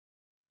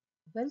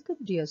Welcome,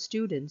 dear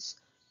students,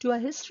 to our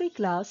history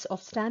class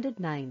of Standard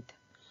 9th.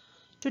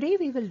 Today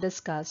we will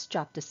discuss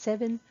Chapter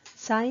 7,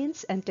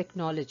 Science and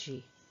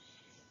Technology.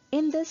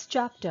 In this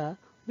chapter,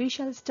 we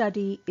shall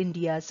study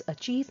India's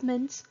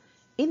achievements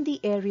in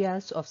the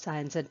areas of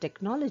science and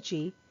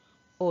technology.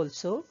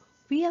 Also,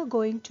 we are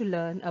going to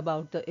learn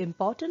about the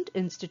important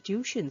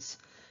institutions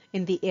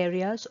in the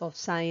areas of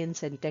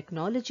science and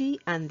technology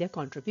and their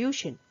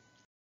contribution.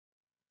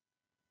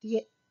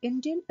 The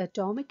Indian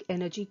Atomic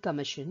Energy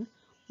Commission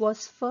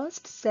was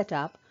first set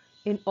up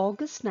in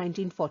August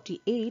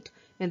 1948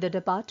 in the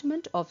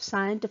Department of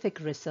Scientific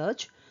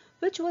Research,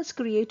 which was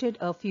created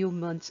a few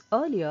months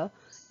earlier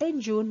in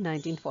June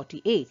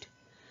 1948.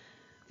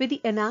 With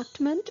the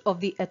enactment of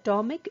the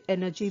Atomic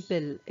Energy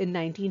Bill in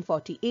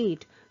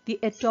 1948, the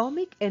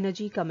Atomic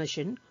Energy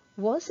Commission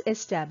was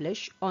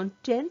established on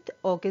 10th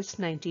August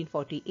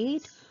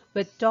 1948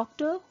 with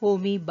Dr.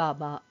 Homi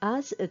Bhabha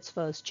as its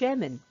first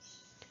chairman.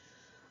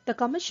 The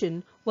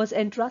Commission was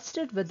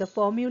entrusted with the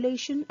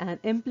formulation and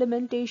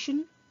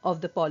implementation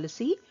of the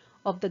policy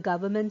of the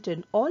government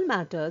in all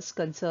matters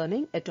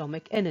concerning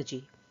atomic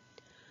energy.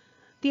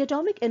 The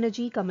Atomic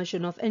Energy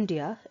Commission of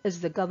India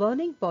is the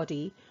governing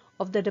body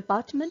of the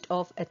Department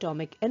of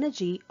Atomic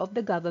Energy of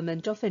the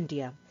Government of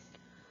India.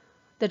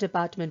 The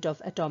Department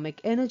of Atomic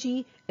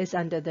Energy is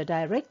under the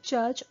direct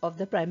charge of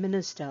the Prime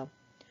Minister.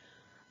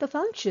 The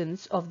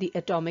functions of the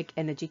Atomic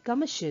Energy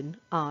Commission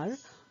are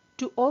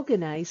to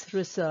organize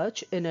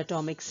research in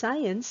atomic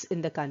science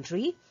in the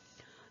country,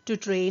 to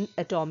train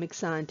atomic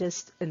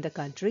scientists in the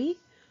country,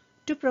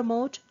 to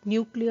promote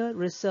nuclear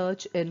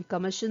research in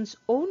Commission's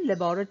own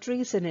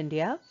laboratories in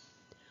India,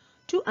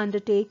 to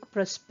undertake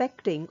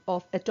prospecting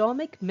of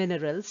atomic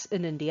minerals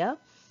in India,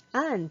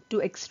 and to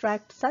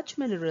extract such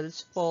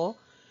minerals for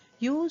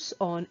use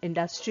on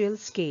industrial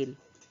scale.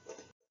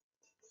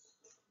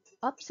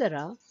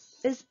 Apsara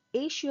is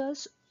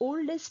Asia's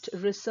oldest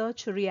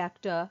research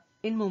reactor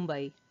in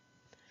Mumbai.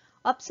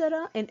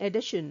 Apsara, in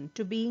addition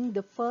to being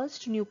the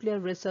first nuclear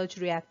research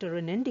reactor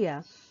in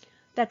India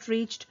that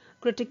reached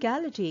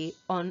criticality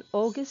on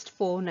August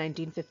 4,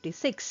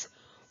 1956,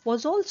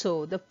 was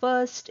also the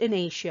first in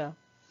Asia.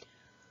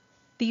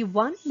 The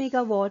 1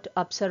 megawatt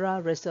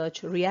Apsara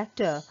research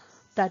reactor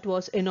that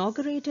was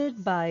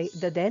inaugurated by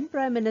the then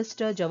Prime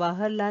Minister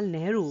Jawaharlal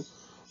Nehru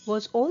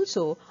was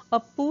also a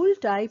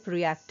pool-type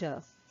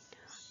reactor.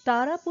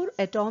 Tarapur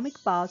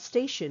Atomic Power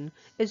Station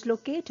is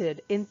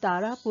located in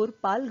Tarapur,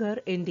 Palghar,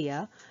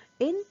 India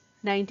in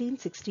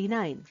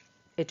 1969.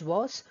 It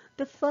was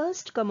the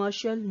first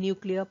commercial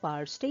nuclear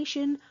power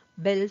station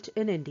built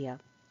in India.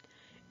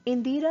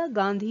 Indira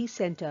Gandhi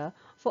Centre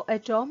for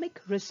Atomic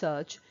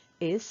Research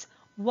is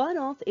one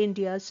of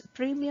India's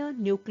premier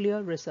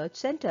nuclear research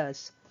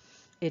centres.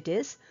 It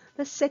is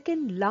the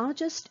second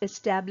largest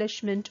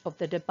establishment of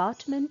the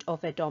Department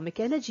of Atomic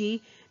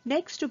Energy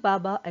next to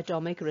Bhabha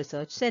Atomic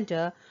Research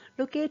Centre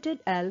located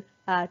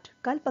at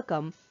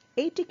Kalpakam,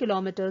 80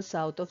 kilometers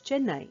south of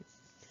Chennai.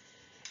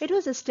 It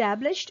was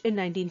established in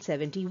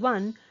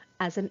 1971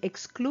 as an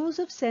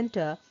exclusive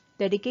centre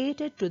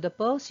dedicated to the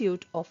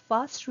pursuit of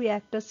fast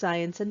reactor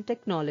science and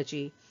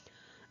technology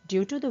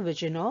due to the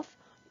vision of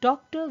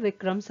Dr.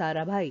 Vikram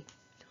Sarabhai.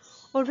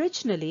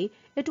 Originally,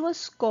 it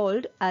was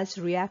called as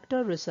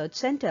Reactor Research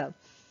Centre.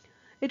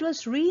 It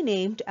was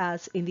renamed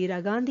as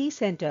Indira Gandhi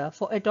Centre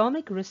for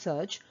Atomic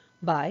Research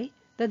by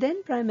the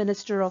then Prime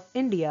Minister of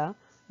India,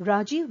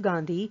 Rajiv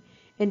Gandhi,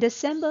 in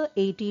December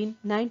 18,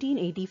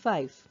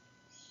 1985.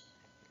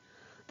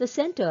 The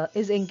centre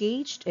is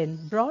engaged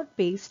in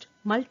broad-based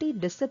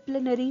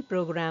multidisciplinary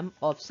program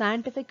of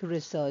scientific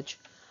research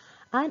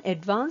and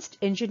advanced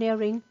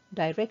engineering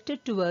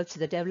directed towards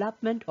the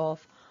development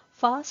of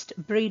fast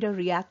breeder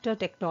reactor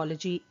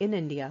technology in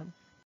India.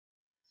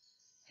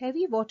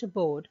 Heavy Water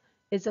Board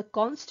is a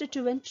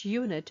constituent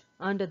unit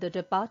under the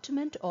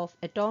Department of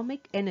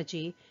Atomic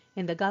Energy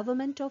in the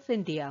Government of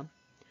India.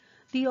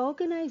 The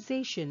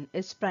organization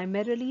is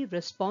primarily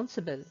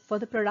responsible for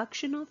the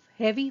production of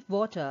heavy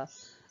water,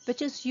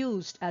 which is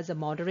used as a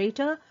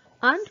moderator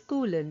and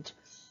coolant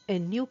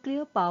in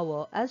nuclear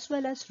power as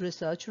well as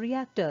research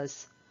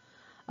reactors.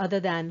 Other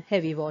than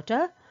heavy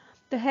water,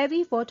 the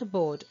Heavy Water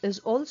Board is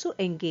also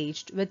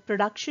engaged with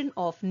production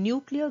of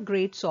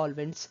nuclear-grade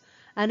solvents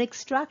and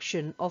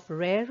extraction of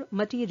rare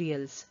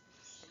materials.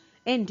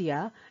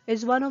 India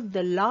is one of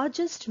the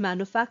largest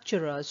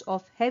manufacturers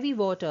of heavy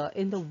water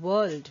in the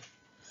world.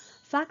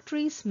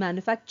 Factories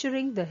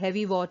manufacturing the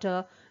heavy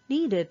water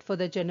needed for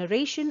the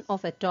generation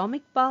of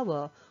atomic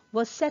power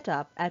was set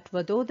up at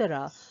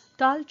Vadodara,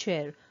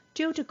 Talcher,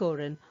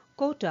 Tuticorin,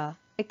 Kota,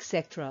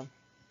 etc.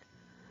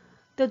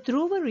 The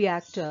Dhruva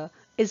reactor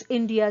is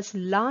India's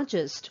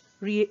largest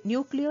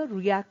nuclear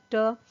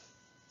reactor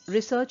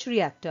research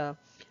reactor.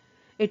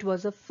 It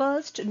was the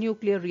first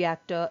nuclear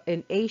reactor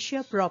in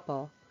Asia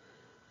proper.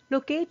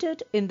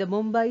 Located in the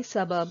Mumbai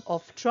suburb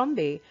of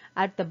Trombay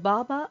at the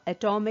Bhabha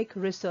Atomic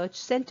Research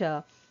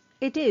Centre,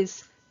 it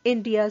is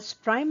India's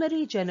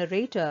primary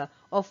generator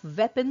of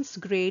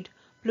weapons-grade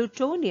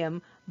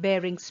plutonium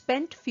bearing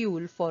spent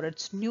fuel for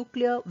its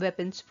nuclear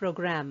weapons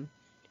program.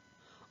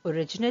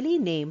 Originally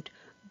named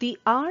the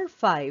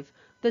R5,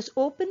 this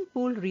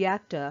open-pool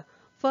reactor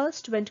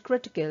first went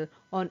critical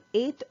on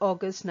 8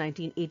 August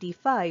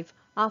 1985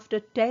 after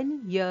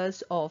 10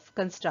 years of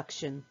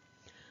construction.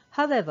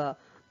 However,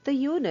 the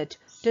unit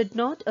did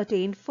not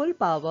attain full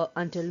power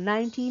until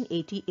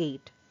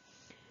 1988.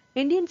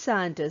 Indian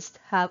scientists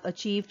have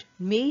achieved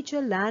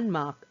major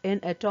landmark in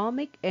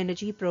atomic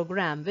energy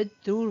program with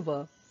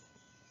Dhruva.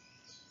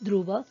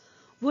 Dhruva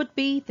would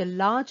be the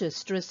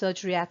largest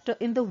research reactor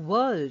in the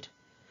world.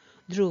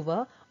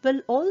 Dhruva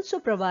will also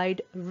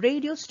provide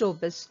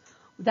radiostabs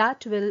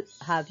that will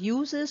have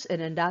uses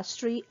in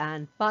industry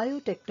and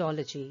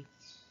biotechnology.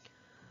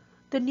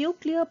 The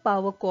Nuclear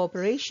Power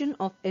Corporation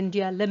of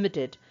India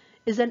Limited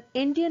is an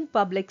Indian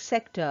public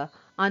sector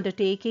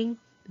undertaking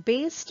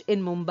based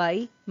in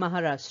Mumbai,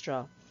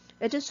 Maharashtra.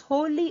 It is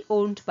wholly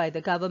owned by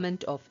the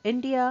Government of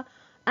India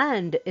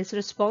and is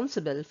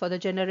responsible for the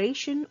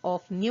generation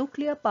of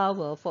nuclear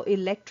power for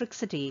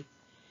electricity.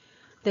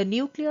 The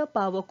Nuclear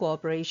Power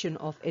Corporation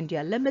of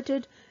India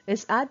Limited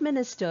is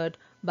administered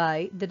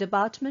by the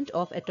Department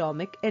of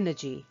Atomic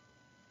Energy.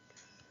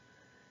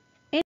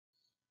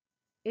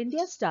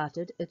 India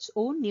started its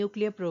own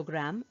nuclear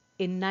program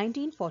in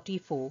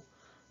 1944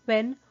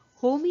 when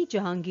Homi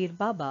Jahangir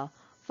Baba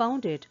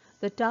founded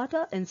the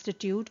Tata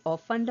Institute of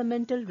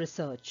Fundamental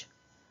Research.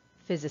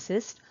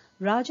 Physicist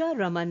Raja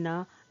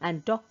Ramanna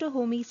and Dr.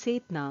 Homi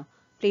Setna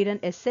played an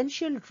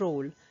essential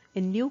role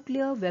in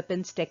nuclear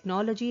weapons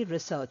technology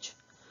research.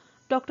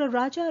 Dr.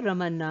 Raja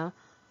Ramanna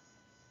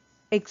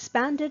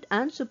expanded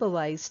and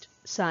supervised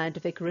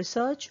scientific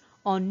research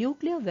on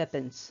nuclear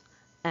weapons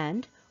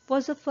and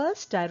was the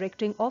first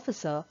directing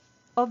officer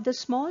of the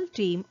small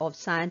team of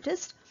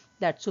scientists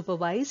that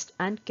supervised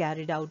and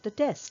carried out the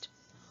test.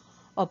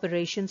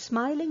 Operation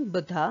Smiling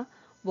Buddha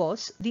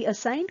was the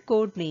assigned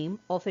code name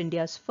of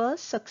India's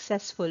first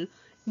successful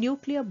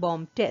nuclear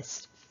bomb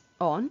test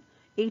on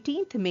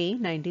 18th May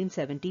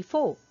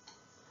 1974.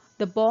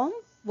 The bomb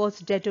was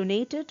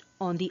detonated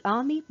on the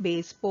Army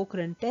base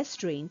Pokhran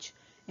test range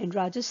in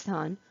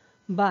Rajasthan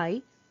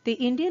by the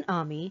Indian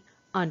Army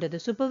under the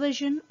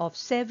supervision of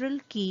several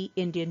key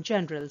Indian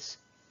generals.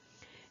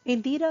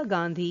 Indira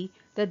Gandhi,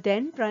 the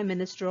then Prime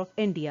Minister of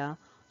India,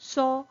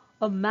 saw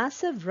a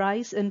massive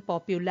rise in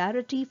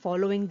popularity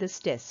following this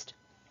test.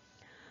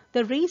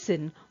 The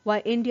reason why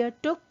India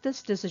took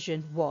this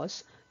decision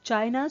was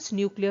China's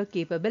nuclear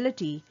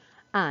capability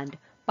and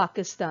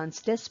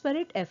Pakistan's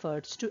desperate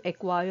efforts to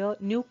acquire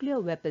nuclear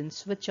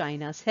weapons with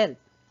China's help.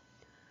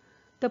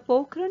 The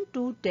Pokhran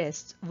II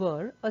tests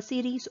were a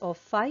series of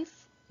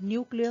 5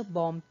 nuclear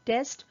bomb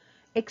test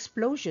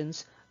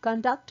explosions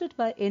conducted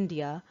by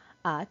India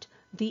at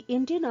the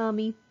Indian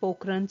Army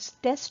Pokhran's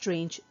test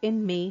range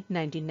in May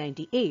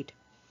 1998.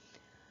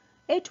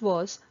 It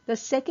was the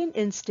second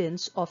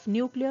instance of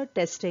nuclear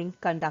testing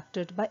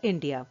conducted by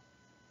India.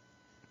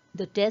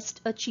 The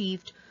test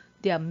achieved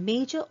their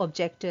major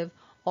objective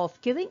of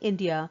giving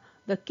India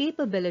the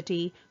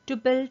capability to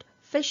build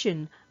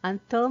fission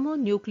and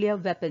thermonuclear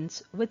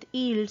weapons with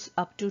yields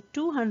up to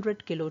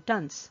 200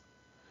 kilotons.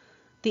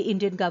 The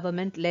Indian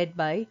government led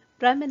by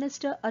Prime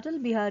Minister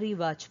Atal Bihari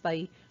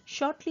Vajpayee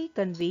shortly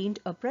convened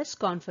a press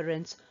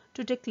conference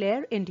to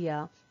declare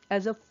India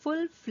as a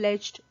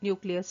full-fledged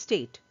nuclear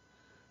state.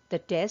 The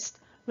test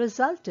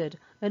resulted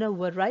in a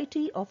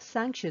variety of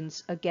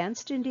sanctions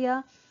against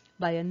India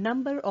by a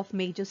number of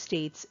major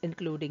states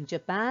including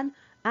Japan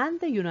and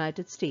the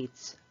United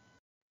States.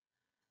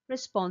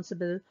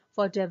 Responsible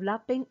for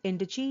developing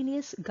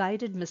indigenous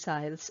guided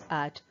missiles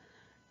at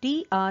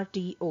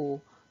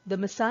DRDO, the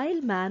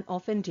Missile Man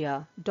of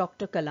India,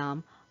 Dr.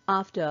 Kalam,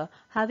 after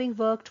having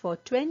worked for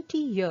 20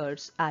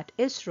 years at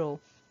ISRO,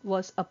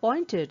 was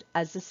appointed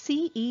as the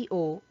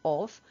CEO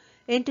of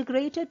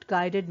Integrated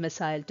Guided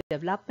Missile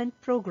Development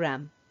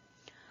Program.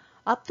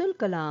 Abdul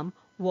Kalam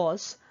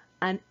was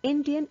an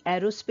Indian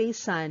aerospace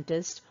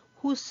scientist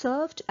who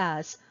served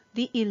as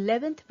the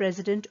 11th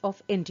President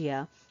of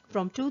India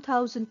from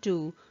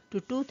 2002 to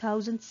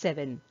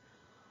 2007.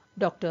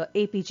 Dr.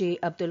 APJ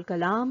Abdul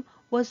Kalam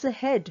was the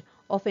head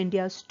of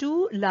India's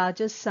 2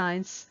 largest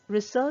science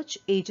research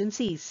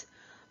agencies,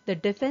 the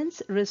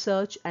Defence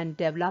Research and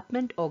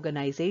Development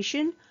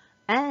Organization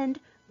and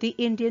the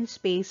Indian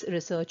Space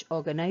Research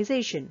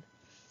Organization.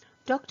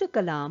 Dr.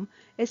 Kalam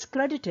is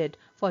credited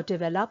for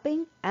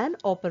developing and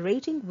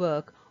operating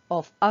work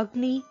of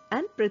Agni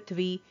and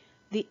Prithvi,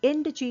 the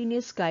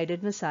indigenous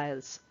guided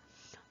missiles.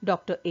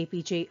 Dr.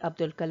 APJ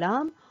Abdul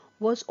Kalam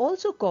was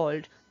also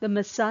called the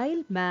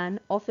Missile Man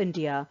of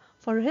India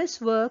for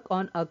his work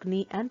on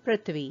Agni and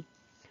Prithvi.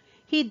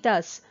 He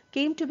thus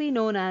came to be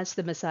known as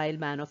the Missile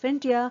Man of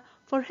India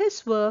for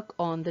his work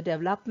on the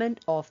development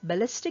of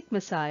ballistic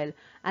missile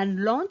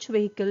and launch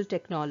vehicle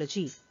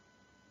technology.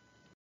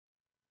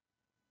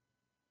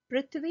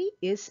 Prithvi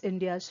is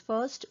India's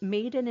first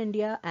made in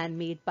India and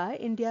made by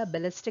India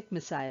ballistic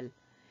missile.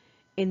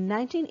 In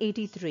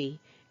 1983,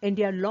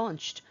 India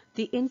launched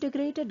the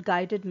Integrated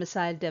Guided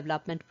Missile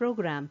Development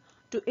Program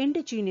to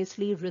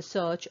indigenously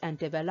research and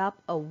develop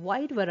a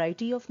wide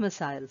variety of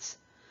missiles.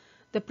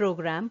 The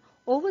program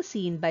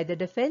overseen by the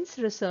Defense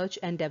Research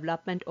and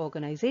Development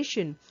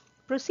Organization,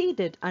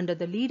 proceeded under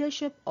the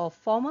leadership of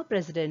former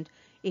President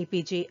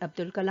APJ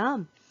Abdul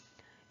Kalam.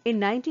 In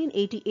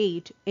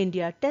 1988,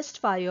 India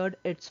test-fired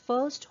its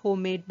first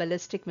homemade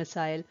ballistic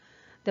missile,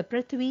 the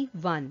Prithvi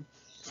 1.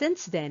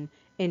 Since then,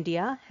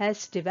 India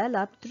has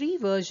developed three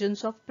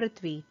versions of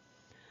Prithvi.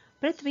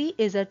 Prithvi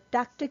is a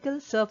tactical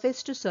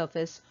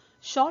surface-to-surface,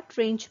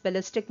 short-range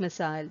ballistic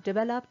missile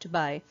developed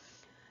by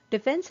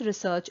Defense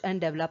Research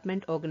and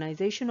Development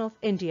Organization of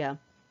India.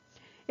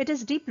 It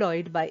is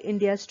deployed by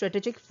India's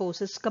Strategic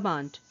Forces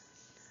Command.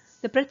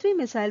 The Prithvi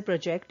missile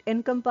project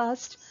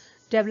encompassed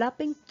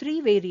developing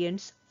three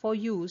variants for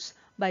use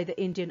by the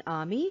Indian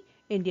Army,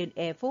 Indian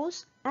Air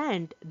Force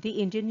and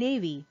the Indian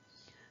Navy.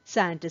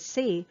 Scientists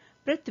say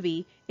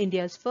Prithvi,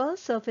 India's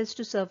first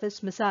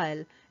surface-to-surface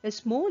missile,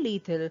 is more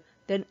lethal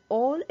than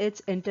all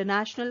its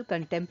international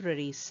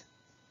contemporaries.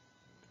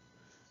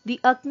 The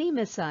Agni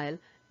missile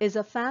is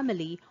a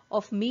family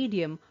of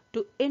medium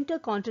to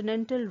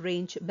intercontinental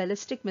range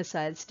ballistic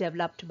missiles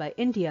developed by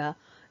India,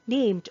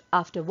 named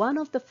after one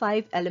of the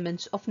five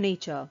elements of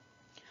nature.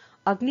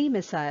 Agni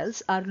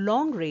missiles are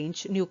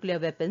long-range nuclear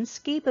weapons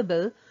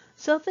capable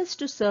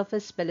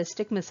surface-to-surface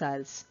ballistic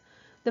missiles.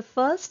 The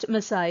first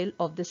missile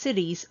of the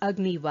series,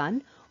 Agni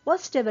 1,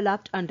 was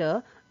developed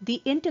under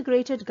the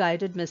Integrated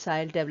Guided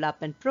Missile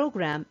Development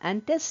Program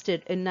and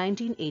tested in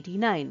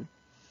 1989.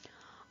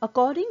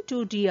 According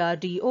to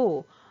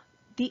DRDO,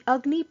 the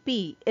Agni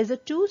P is a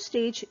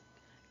two-stage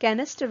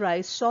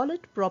canisterized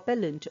solid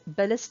propellant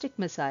ballistic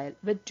missile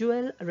with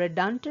dual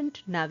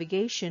redundant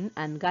navigation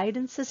and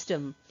guidance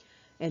system.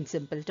 In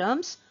simple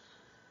terms,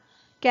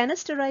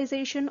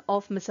 canisterization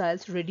of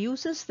missiles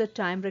reduces the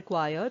time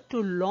required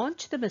to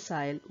launch the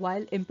missile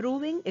while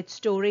improving its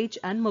storage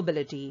and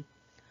mobility.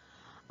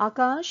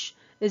 Akash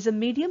is a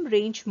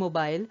medium-range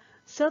mobile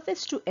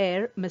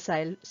surface-to-air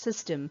missile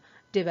system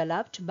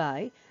developed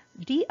by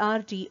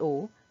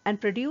DRDO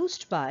and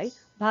produced by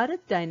Bharat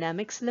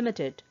Dynamics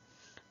Limited.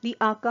 The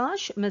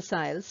Akash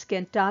missiles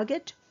can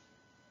target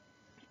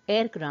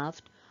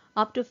aircraft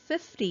up to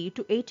 50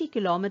 to 80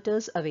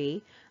 kilometers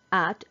away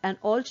at an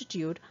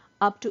altitude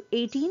up to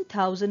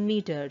 18,000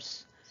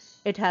 meters.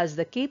 It has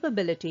the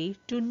capability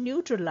to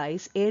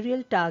neutralize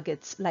aerial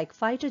targets like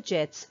fighter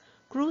jets,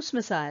 cruise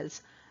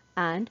missiles,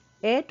 and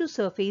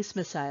air-to-surface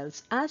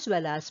missiles as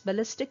well as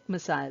ballistic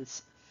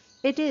missiles.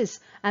 It is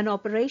an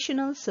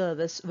operational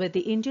service with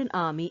the Indian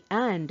Army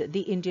and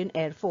the Indian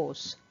Air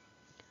Force.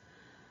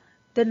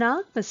 The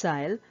Nag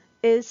missile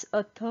is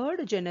a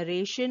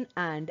third-generation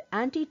and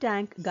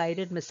anti-tank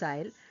guided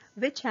missile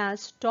which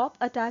has top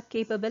attack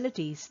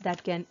capabilities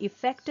that can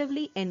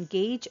effectively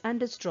engage and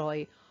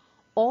destroy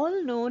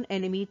all known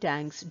enemy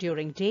tanks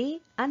during day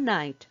and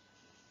night.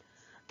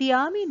 The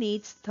Army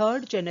needs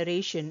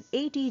third-generation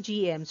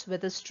ATGMs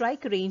with a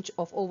strike range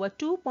of over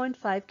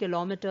 2.5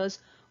 kilometers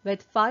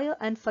with fire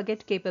and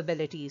forget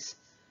capabilities.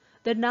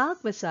 The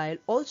Nag missile,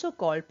 also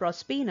called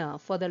Prospina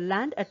for the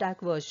land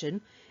attack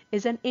version,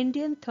 is an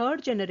Indian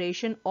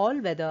third-generation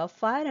all-weather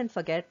fire and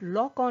forget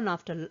lock-on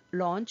after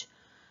launch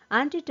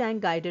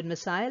anti-tank guided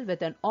missile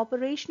with an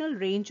operational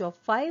range of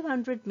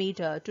 500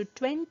 meter to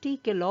 20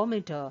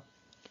 kilometer.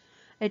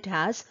 It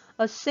has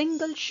a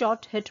single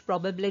shot hit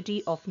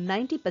probability of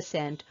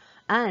 90%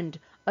 and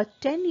a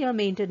 10-year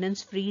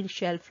maintenance-free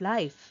shelf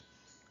life.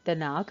 The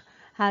Nag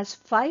has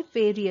 5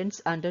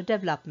 variants under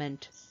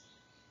development.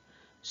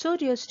 So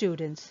dear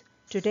students,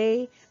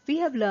 today we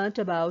have learnt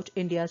about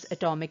India's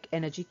Atomic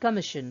Energy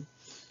Commission,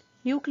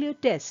 nuclear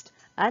test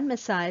and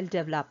missile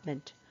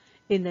development.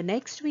 In the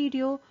next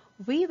video,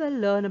 we will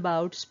learn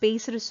about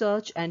space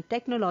research and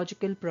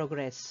technological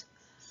progress.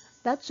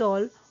 That's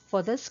all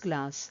for this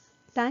class.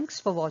 Thanks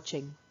for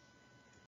watching.